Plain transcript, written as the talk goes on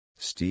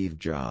Steve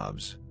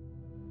Jobs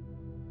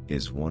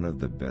is one of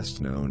the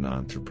best-known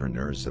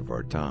entrepreneurs of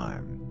our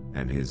time,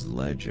 and his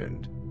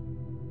legend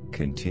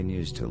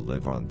continues to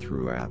live on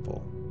through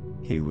Apple.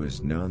 He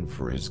was known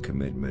for his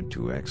commitment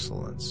to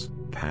excellence,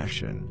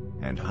 passion,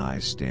 and high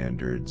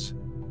standards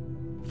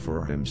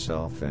for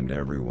himself and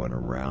everyone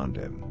around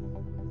him.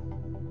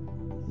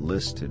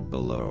 Listed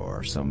below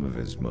are some of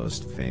his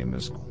most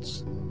famous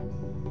quotes.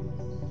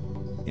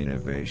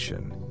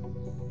 Innovation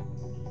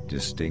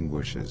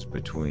distinguishes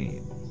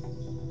between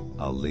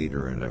a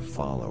leader and a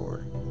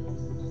follower.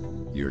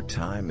 Your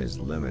time is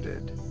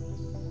limited,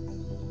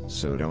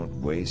 so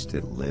don't waste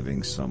it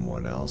living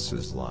someone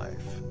else's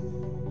life.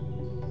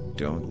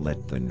 Don't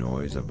let the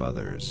noise of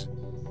others'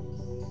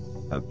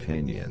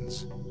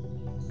 opinions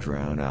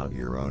drown out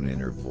your own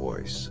inner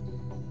voice.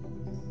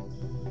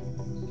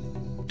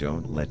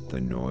 Don't let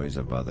the noise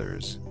of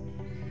others'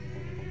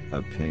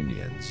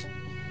 opinions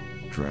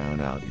drown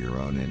out your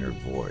own inner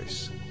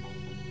voice.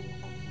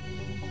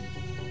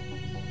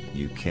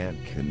 You can't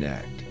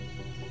connect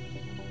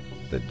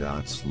the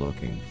dots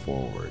looking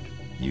forward,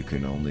 you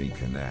can only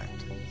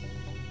connect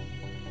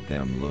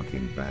them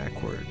looking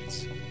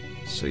backwards.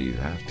 So you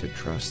have to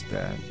trust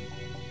that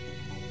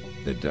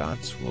the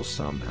dots will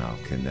somehow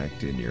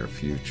connect in your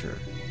future.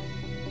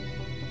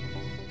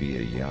 Be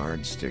a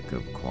yardstick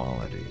of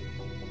quality.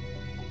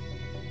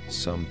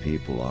 Some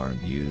people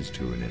aren't used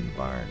to an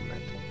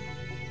environment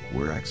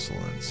where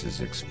excellence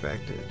is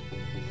expected.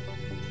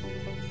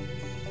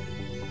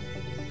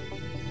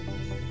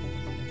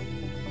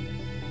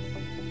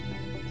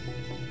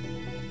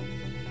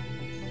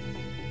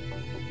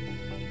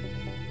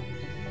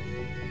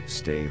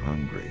 Stay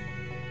hungry.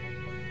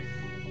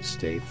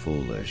 Stay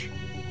foolish.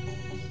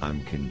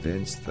 I'm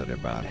convinced that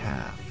about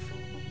half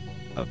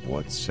of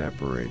what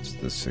separates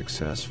the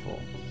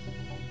successful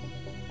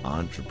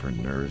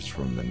entrepreneurs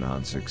from the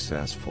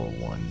non-successful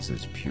ones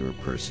is pure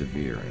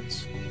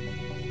perseverance.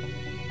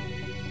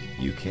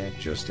 You can't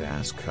just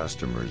ask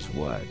customers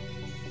what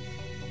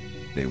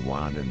they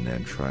want and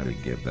then try to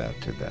give that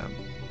to them.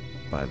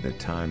 By the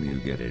time you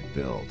get it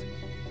built,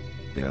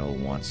 they'll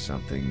want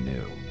something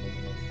new.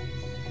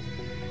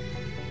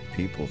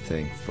 People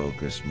think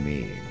focus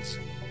means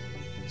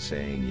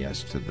saying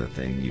yes to the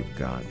thing you've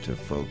got to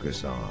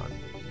focus on.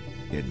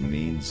 It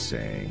means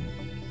saying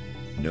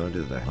no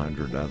to the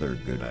 100 other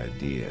good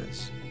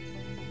ideas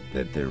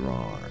that there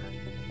are.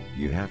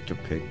 You have to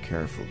pick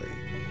carefully.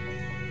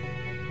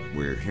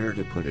 We're here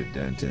to put a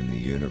dent in the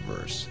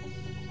universe.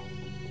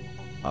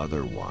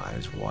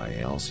 Otherwise, why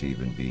else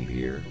even be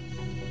here?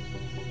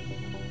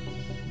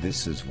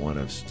 This is one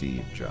of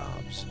Steve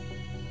Jobs'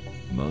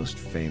 most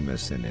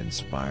famous and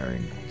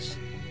inspiring quotes.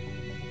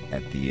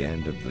 At the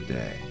end of the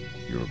day,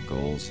 your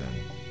goals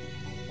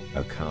and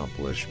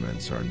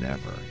accomplishments are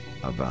never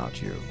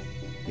about you.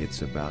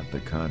 It's about the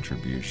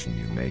contribution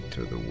you make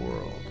to the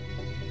world.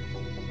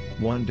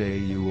 One day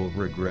you will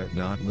regret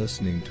not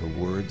listening to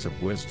words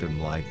of wisdom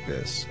like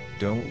this.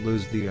 Don't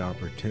lose the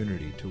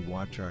opportunity to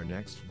watch our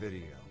next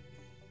video.